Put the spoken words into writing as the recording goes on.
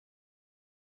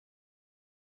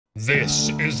This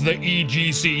is the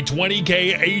EGC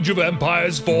 20k Age of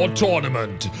Empires 4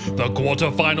 tournament. The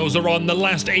quarterfinals are on, the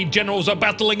last 8 generals are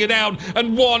battling it out,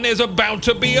 and one is about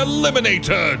to be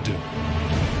eliminated!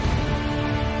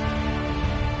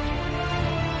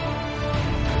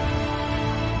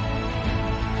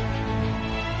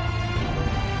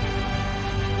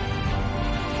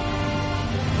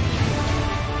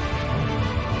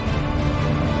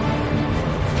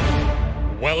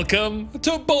 Welcome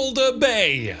to Boulder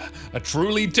Bay, a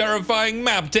truly terrifying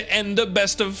map to end a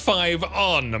best of 5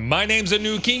 on. My name's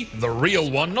Anuki, the real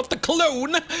one, not the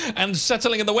clone, and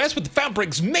settling in the west with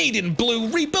fabrics made in blue,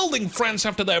 rebuilding France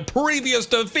after their previous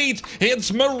defeat,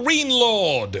 it's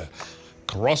MarineLord.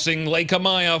 Crossing Lake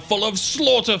Amaya full of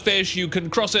slaughterfish, you can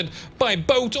cross it by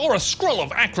boat or a scroll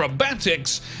of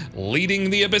acrobatics. Leading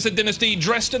the Abyssid dynasty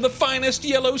dressed in the finest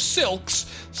yellow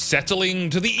silks, settling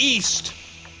to the east,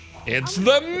 it's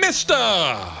the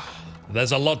Mista!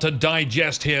 There's a lot to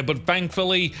digest here, but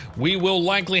thankfully, we will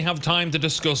likely have time to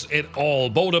discuss it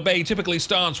all. Boulder Bay typically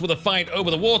starts with a fight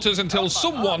over the waters until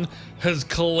someone has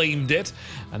claimed it,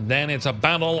 and then it's a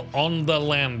battle on the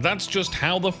land. That's just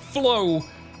how the flow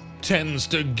tends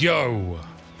to go.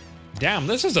 Damn,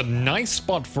 this is a nice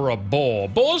spot for a boar.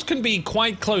 Boars can be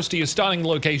quite close to your starting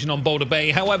location on Boulder Bay.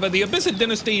 However, the Abyssid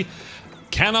dynasty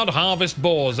cannot harvest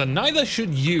boars, and neither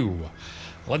should you.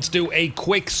 Let's do a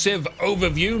quick Civ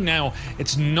overview. Now,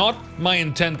 it's not my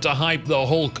intent to hype the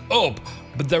Hulk up,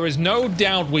 but there is no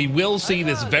doubt we will see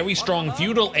this very strong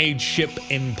feudal age ship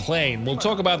in play, and we'll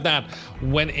talk about that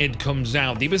when it comes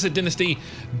out. The Abyssid dynasty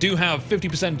do have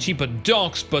 50% cheaper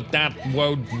docks, but that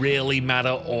won't really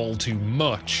matter all too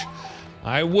much.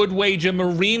 I would wager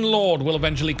MarineLord will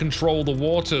eventually control the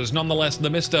waters. Nonetheless, the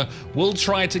Mista will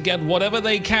try to get whatever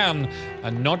they can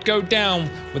and not go down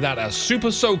without a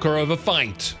super soaker of a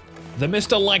fight. The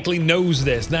Mista likely knows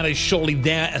this. That is surely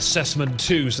their assessment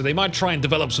too, so they might try and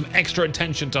develop some extra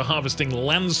attention to harvesting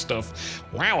land stuff.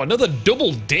 Wow, another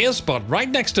double deer spot right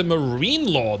next to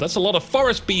MarineLord. That's a lot of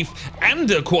forest beef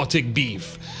and aquatic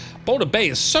beef. Boulder Bay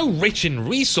is so rich in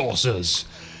resources.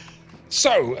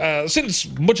 So, since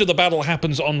much of the battle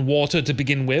happens on water to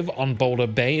begin with on Boulder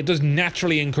Bay, it does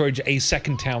naturally encourage a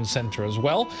second town center as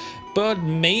well. But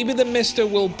maybe the Mista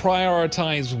will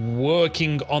prioritize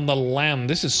working on the land.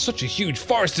 This is such a huge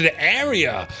forested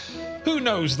area. Who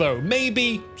knows though,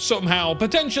 maybe, somehow,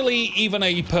 potentially even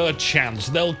a perchance,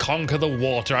 they'll conquer the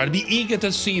water. I'd be eager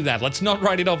to see that. Let's not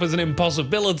write it off as an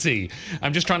impossibility.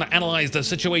 I'm just trying to analyze the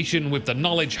situation with the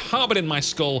knowledge harbored in my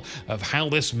skull of how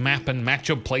this map and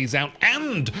matchup plays out,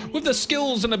 and with the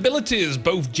skills and abilities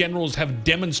both generals have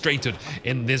demonstrated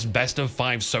in this best of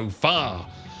 5 so far.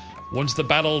 Once the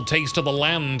battle takes to the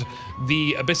land,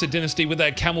 the Abyssid dynasty with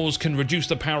their camels can reduce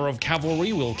the power of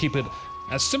cavalry. We'll keep it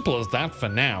as simple as that for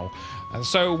now.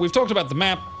 So we've talked about the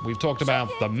map, we've talked about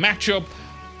the matchup.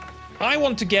 I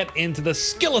want to get into the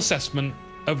skill assessment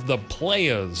of the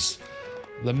players.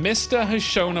 The Mista has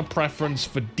shown a preference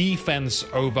for defense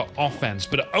over offense,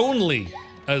 but only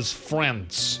as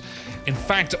France. In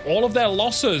fact, all of their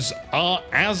losses are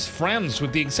as France,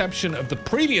 with the exception of the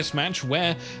previous match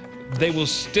where they were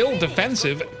still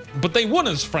defensive, but they won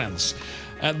as France.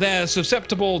 They're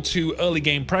susceptible to early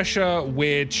game pressure,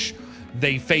 which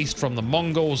they faced from the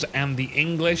Mongols and the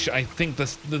English. I think the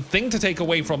thing to take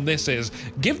away from this is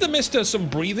give the Mista some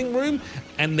breathing room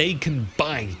and they can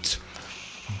bite.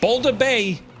 Boulder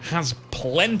Bay has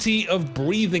plenty of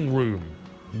breathing room.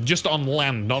 Just on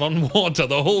land, not on water.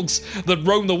 The Hulks that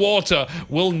roam the water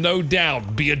will no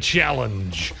doubt be a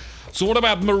challenge. So what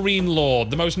about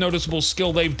MarineLord? The most noticeable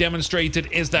skill they've demonstrated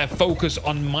is their focus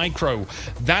on micro.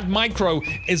 That micro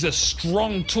is a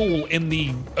strong tool in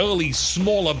the early,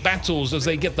 smaller battles as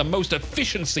they get the most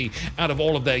efficiency out of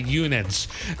all of their units.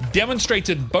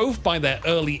 Demonstrated both by their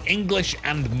early English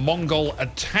and Mongol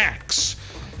attacks.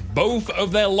 Both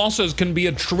of their losses can be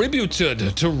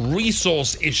attributed to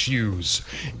resource issues.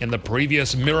 In the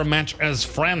previous mirror match as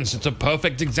France, it's a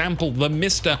perfect example. The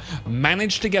Mista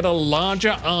managed to get a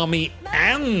larger army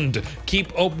and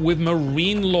keep up with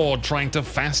MarineLord trying to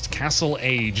fast castle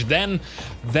age. Then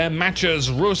their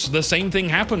matches Rus, the same thing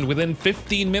happened. Within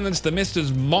 15 minutes, the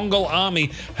Mista's Mongol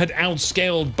army had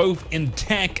outscaled both in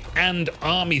tech and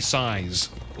army size.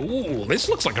 Ooh, this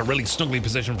looks like a really snuggly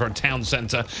position for a town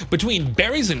center between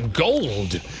berries and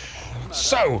gold.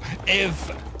 So,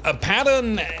 if a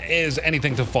pattern is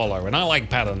anything to follow, and I like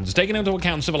patterns, taking into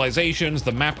account civilizations,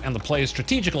 the map, and the player's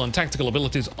strategical and tactical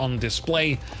abilities on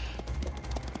display,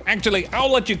 Actually, I'll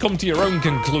let you come to your own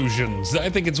conclusions. I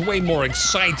think it's way more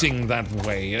exciting that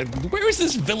way. Where is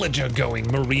this villager going,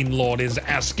 MarineLord is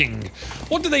asking.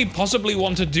 What do they possibly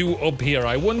want to do up here?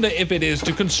 I wonder if it is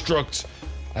to construct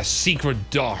a secret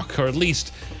dock, or at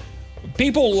least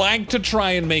people like to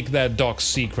try and make their dock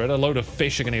secret. A load of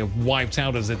fish are going to get wiped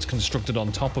out as it's constructed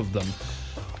on top of them.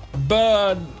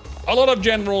 But a lot of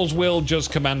generals will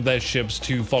just command their ships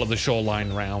to follow the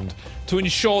shoreline round to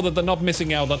ensure that they're not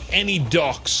missing out on any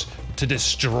docks to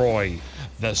destroy.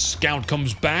 The scout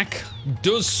comes back,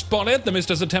 does spot it. The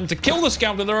Mista's attempt to kill the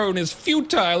scout of their own is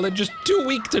futile. They're just too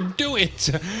weak to do it.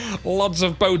 Lots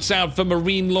of boats out for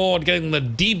MarineLord getting the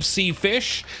deep sea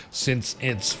fish since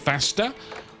it's faster.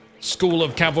 School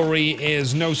of Cavalry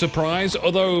is no surprise,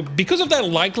 although because of their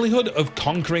likelihood of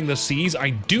conquering the seas,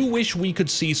 I do wish we could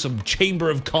see some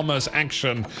Chamber of Commerce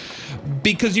action,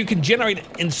 because you can generate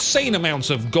insane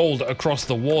amounts of gold across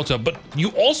the water, but you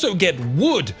also get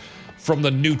wood from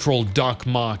the neutral dock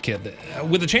market.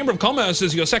 With the Chamber of Commerce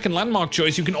as your second landmark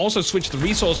choice, you can also switch the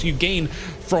resource you gain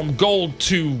from gold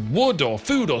to wood or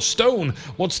food or stone,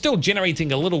 while still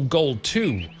generating a little gold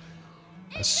too.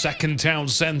 A second town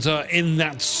center in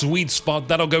that sweet spot.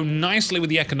 That'll go nicely with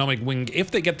the economic wing if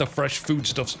they get the fresh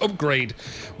foodstuffs upgrade,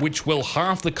 which will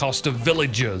halve the cost of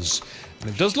villagers. And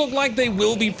it does look like they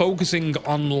will be focusing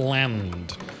on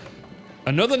land.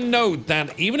 Another note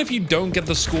that even if you don't get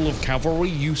the School of Cavalry,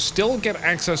 you still get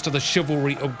access to the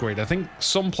Chivalry upgrade. I think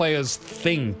some players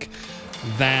think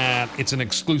that it's an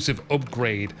exclusive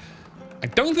upgrade. I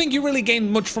don't think you really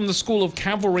gain much from the School of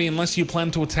Cavalry unless you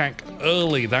plan to attack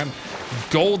early. That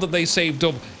gold that they saved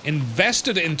up,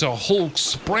 invested into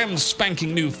Hulk's brand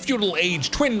spanking new feudal age,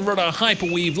 twin rudder,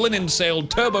 hyperweave, linen sailed,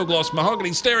 turbo gloss,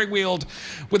 mahogany steering wheel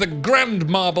with a grand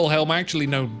marble helm. I actually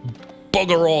know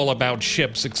bugger all about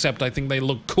ships, except I think they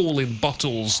look cool in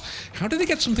bottles. How did they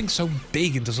get something so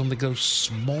big into something so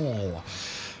small?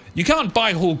 You can't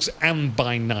buy Hulks and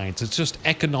buy Knights. It's just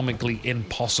economically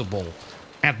impossible.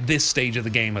 At this stage of the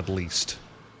game, at least.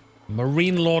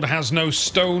 MarineLord has no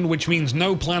stone, which means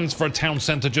no plans for a town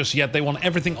center just yet. They want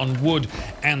everything on wood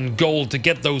and gold to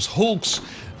get those Hulks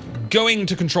going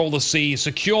to control the sea,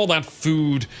 secure that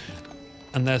food,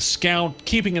 and their scout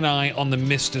keeping an eye on the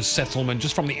Mista's settlement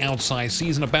just from the outside.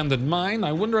 Sees an abandoned mine.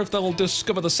 I wonder if they'll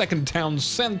discover the second town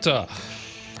center.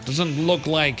 Doesn't look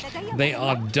like they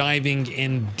are diving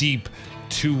in deep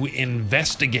to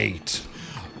investigate.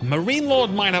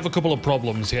 MarineLord might have a couple of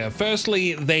problems here.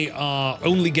 Firstly, they are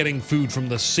only getting food from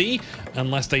the sea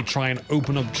unless they try and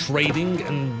open up trading,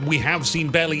 and we have seen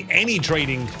barely any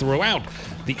trading throughout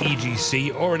the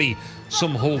EGC. Already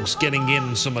some Hulks getting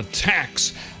in some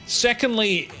attacks.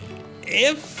 Secondly,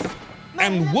 if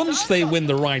and once they win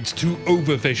the rights to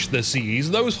overfish the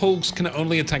seas, those Hulks can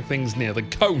only attack things near the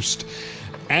coast,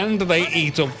 and they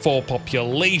eat up 4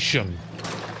 population.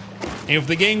 If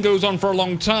the game goes on for a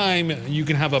long time, you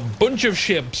can have a bunch of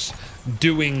ships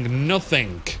doing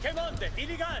nothing.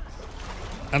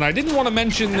 And I didn't want to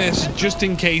mention this just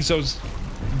in case I was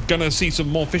gonna see some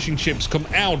more fishing ships come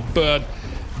out, but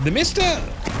the Mista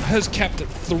has kept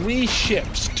 3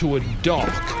 ships to a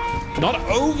dock, not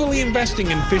overly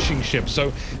investing in fishing ships,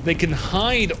 so they can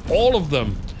hide all of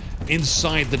them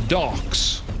inside the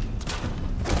docks.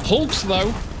 Hulks,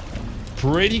 though,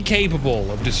 pretty capable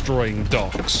of destroying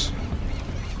docks.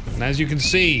 And as you can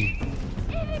see,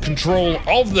 control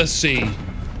of the sea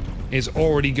is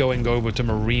already going over to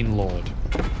MarineLord.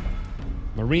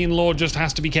 MarineLord just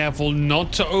has to be careful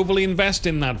not to overly invest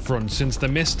in that front, since the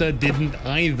Mista didn't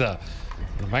either.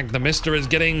 In fact, the Mista is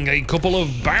getting a couple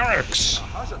of barracks.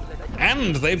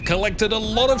 And they've collected a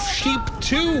lot of sheep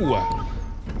too.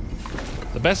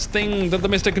 The best thing that the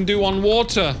Mista can do on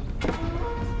water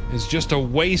is just to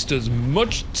waste as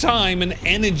much time and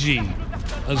energy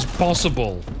as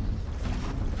possible.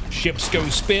 Ships go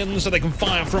spin so they can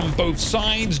fire from both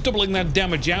sides, doubling that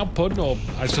damage output, or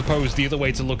I suppose the other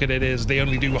way to look at it is they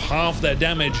only do half their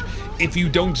damage if you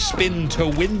don't spin to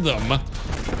win them.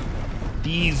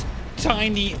 These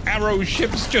tiny arrow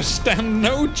ships just stand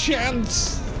no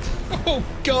chance. Oh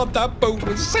god, that boat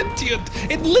was sentient.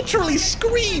 It literally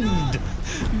screamed.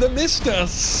 The Mista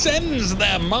sends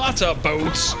their martyr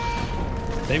boats.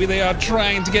 Maybe they are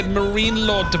trying to get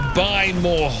MarineLord to buy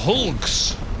more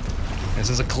Hulks. This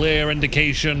is a clear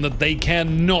indication that they care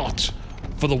not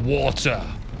for the water.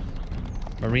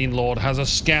 MarineLord has a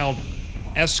scout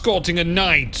escorting a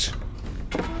knight,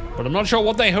 but I'm not sure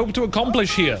what they hope to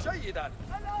accomplish here.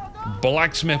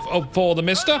 Blacksmith up for the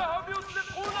Mista.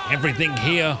 Everything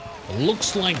here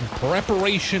looks like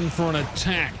preparation for an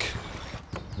attack.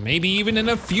 Maybe even in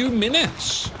a few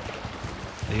minutes.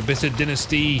 The Abyssid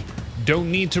Dynasty don't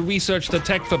need to research the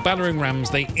tech for battering rams.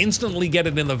 They instantly get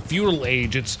it in the feudal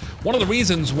age. It's one of the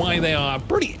reasons why they are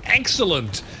pretty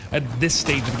excellent at this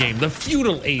stage of the game, the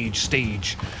feudal age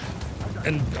stage.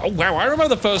 And oh wow, I remember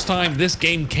the first time this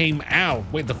game came out.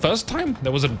 Wait, the first time?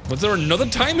 Was there another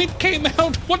time it came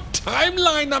out? What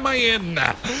timeline am I in?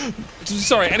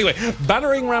 Sorry, anyway,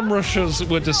 battering ram rushers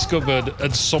were discovered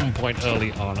at some point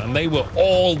early on, and they were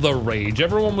all the rage.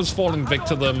 Everyone was falling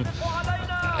victim to them.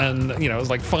 And, you know, it was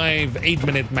like 5-8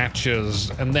 minute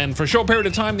matches. And then for a short period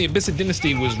of time, the Abyssid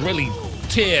Dynasty was really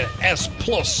tier S+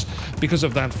 because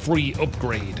of that free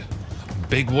upgrade.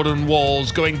 Big wooden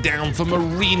walls going down for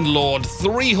MarineLord.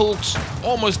 3 hulks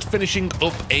almost finishing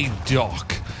up a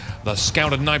dock. The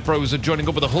Scout and Night Bros are joining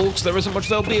up with the hulks. There isn't much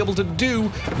they'll be able to do.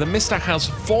 The Mista has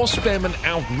 4 spearmen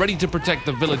out ready to protect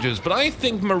the villagers. But I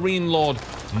think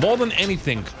MarineLord, more than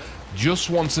anything,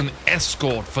 just wants an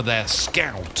escort for their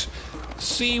Scout.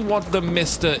 See what the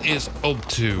Mista is up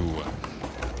to.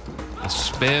 The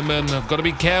spearmen have got to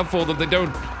be careful that they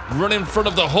don't run in front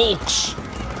of the hulks.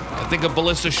 I think a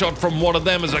ballista shot from one of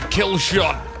them is a kill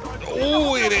shot.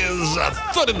 Oh, it is a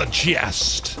thud in the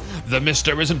chest. The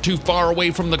Mista isn't too far away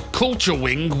from the culture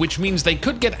wing, which means they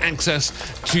could get access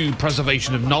to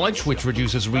preservation of knowledge, which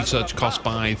reduces research costs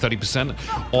by 30%,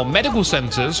 or medical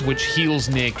centers, which heals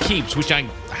near keeps, which I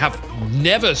have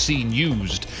never seen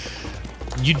used.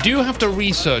 You do have to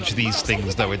research these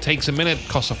things, though. It takes a minute,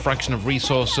 costs a fraction of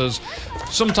resources.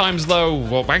 Sometimes, though,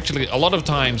 well, actually, a lot of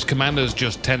times, commanders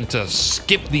just tend to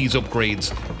skip these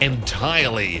upgrades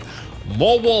entirely.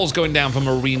 More walls going down for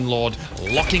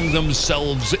MarineLord, locking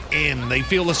themselves in. They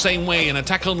feel the same way. An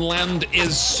attack on land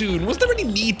is soon. Was there any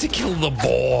need to kill the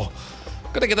boar?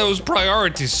 Gotta get those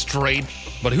priorities straight.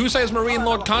 But who says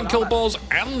MarineLord can't kill boars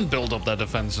and build up their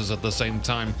defenses at the same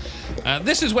time?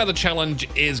 This is where the challenge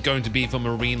is going to be for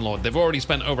MarineLord. They've already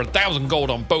spent over 1,000 gold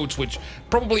on boats, which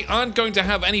probably aren't going to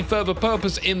have any further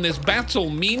purpose in this battle.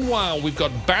 Meanwhile, we've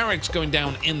got barracks going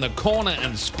down in the corner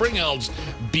and spring elves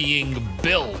being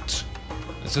built.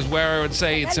 This is where I would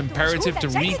say it's imperative to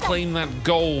reclaim that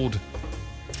gold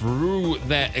through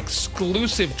their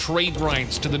exclusive trade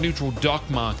rights to the neutral dock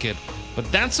market. But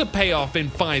that's a payoff in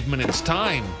 5 minutes'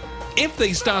 time. If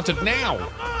they started now.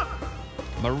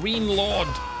 MarineLord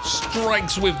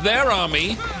strikes with their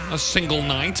army. A single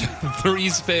knight. 3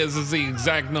 spears is the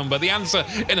exact number. The answer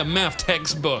in a math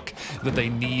textbook that they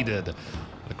needed.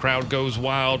 The crowd goes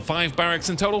wild. 5 barracks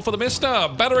in total for the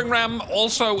Mista. Battering ram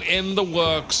also in the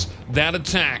works. That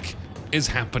attack is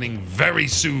happening very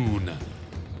soon.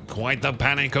 Quite the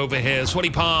panic over here. Sweaty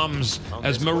palms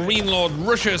as MarineLord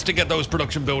rushes to get those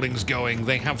production buildings going.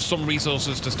 They have some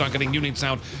resources to start getting units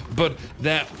out, but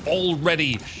they're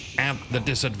already at the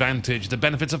disadvantage. The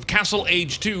benefits of Castle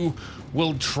Age 2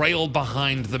 will trail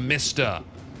behind the Mista.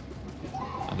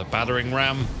 And the battering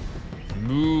ram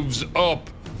moves up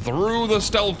through the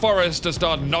stealth forest to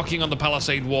start knocking on the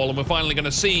palisade wall, and we're finally going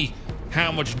to see how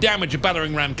much damage a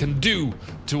battering ram can do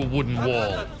to a wooden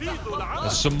wall.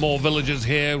 There's some more villagers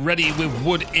here, ready with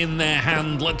wood in their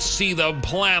hand. Let's see the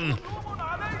plan.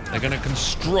 They're going to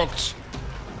construct,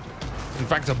 in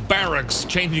fact, a barracks,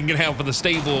 changing it out for the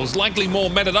stables. Likely more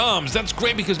men-at-arms. That's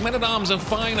great because men-at-arms are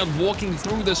fine at walking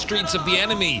through the streets of the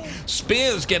enemy.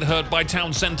 Spears get hurt by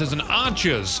town centers and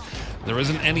archers. There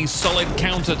isn't any solid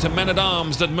counter to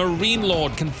men-at-arms that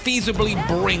MarineLord can feasibly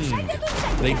bring.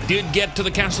 They did get to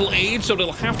the Castle Age, so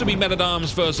it'll have to be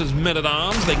men-at-arms versus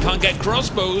men-at-arms. They can't get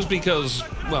crossbows because,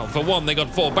 well, for one, they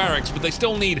got 4 barracks, but they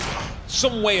still need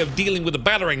some way of dealing with the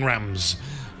battering rams.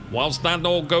 Whilst that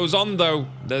all goes on, though,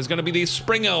 there's going to be these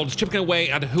spring elves chipping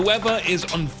away at whoever is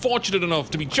unfortunate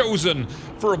enough to be chosen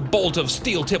for a bolt of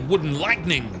steel-tipped wooden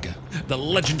lightning. The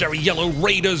legendary Yellow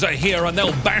Raiders are here, and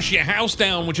they'll bash your house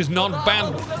down, which is not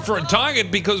bad for a target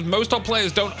because most top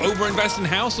players don't overinvest in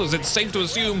houses. It's safe to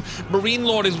assume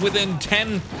MarineLord is within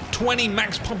 10, 20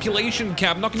 max population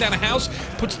cap. Knocking down a house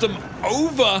puts them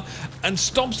over and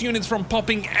stops units from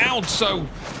popping out, so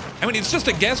I mean, it's just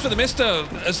a guess for the Mista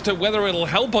as to whether it'll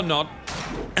help or not.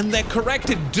 And they're correct,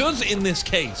 it does in this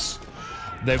case.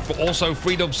 They've also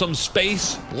freed up some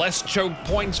space, less choke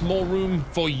points, more room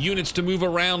for units to move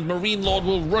around. MarineLord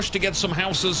will rush to get some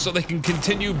houses so they can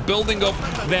continue building up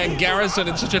their garrison.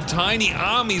 It's such a tiny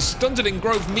army, stunted in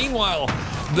growth. Meanwhile,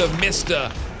 the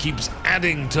Mista keeps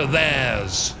adding to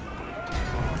theirs.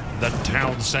 The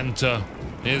town center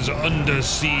is under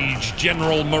siege.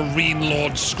 General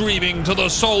MarineLord screaming to the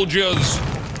soldiers,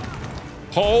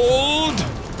 "Hold!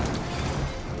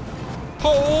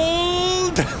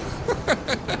 Hold!"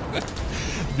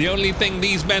 The only thing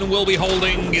these men will be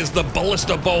holding is the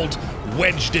ballista bolt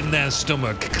wedged in their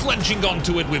stomach, clenching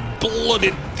onto it with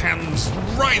blooded hands,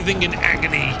 writhing in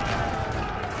agony.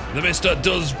 The Mista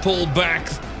does pull back.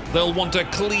 They'll want a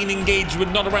clean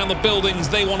engagement, not around the buildings.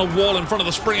 They want a wall in front of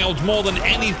the spring elves more than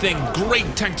anything.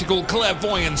 Great tactical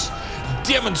clairvoyance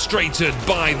demonstrated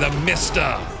by the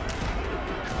Mista.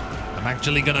 I'm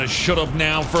actually gonna shut up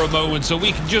now for a moment so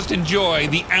we can just enjoy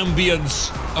the ambience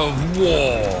of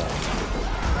war.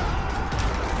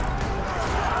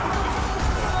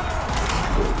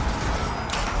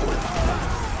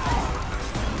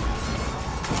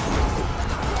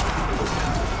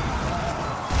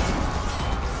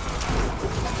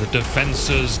 The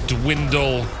defenses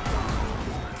dwindle.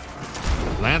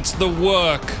 That's the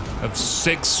work of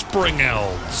 6 spring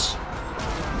elves,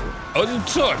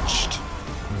 untouched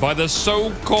by the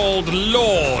so-called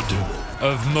Lord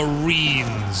of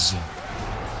Marines.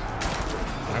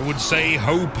 I would say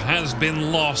hope has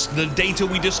been lost. The data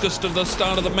we discussed at the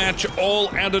start of the match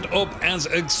all added up as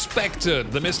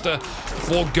expected. The Mista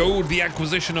foregoed the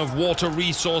acquisition of water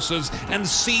resources and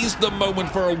seized the moment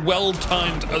for a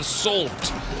well-timed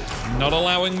assault, not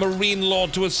allowing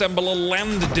MarineLord to assemble a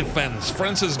land defense.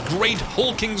 France's great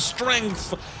hulking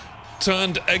strength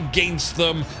turned against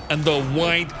them, and the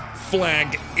white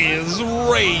flag is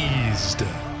raised.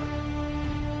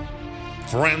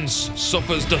 France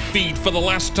suffers defeat for the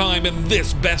last time in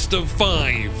this best of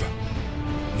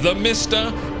 5. The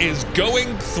Mista is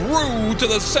going through to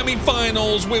the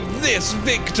semi-finals with this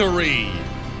victory.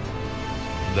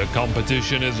 The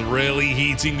competition is really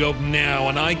heating up now,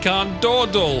 and I can't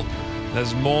dawdle.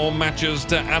 There's more matches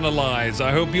to analyze.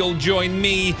 I hope you'll join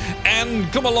me and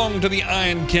come along to the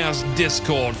Ironcast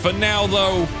Discord. For now,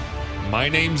 though, my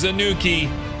name's Anuki.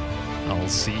 I'll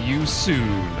see you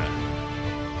soon.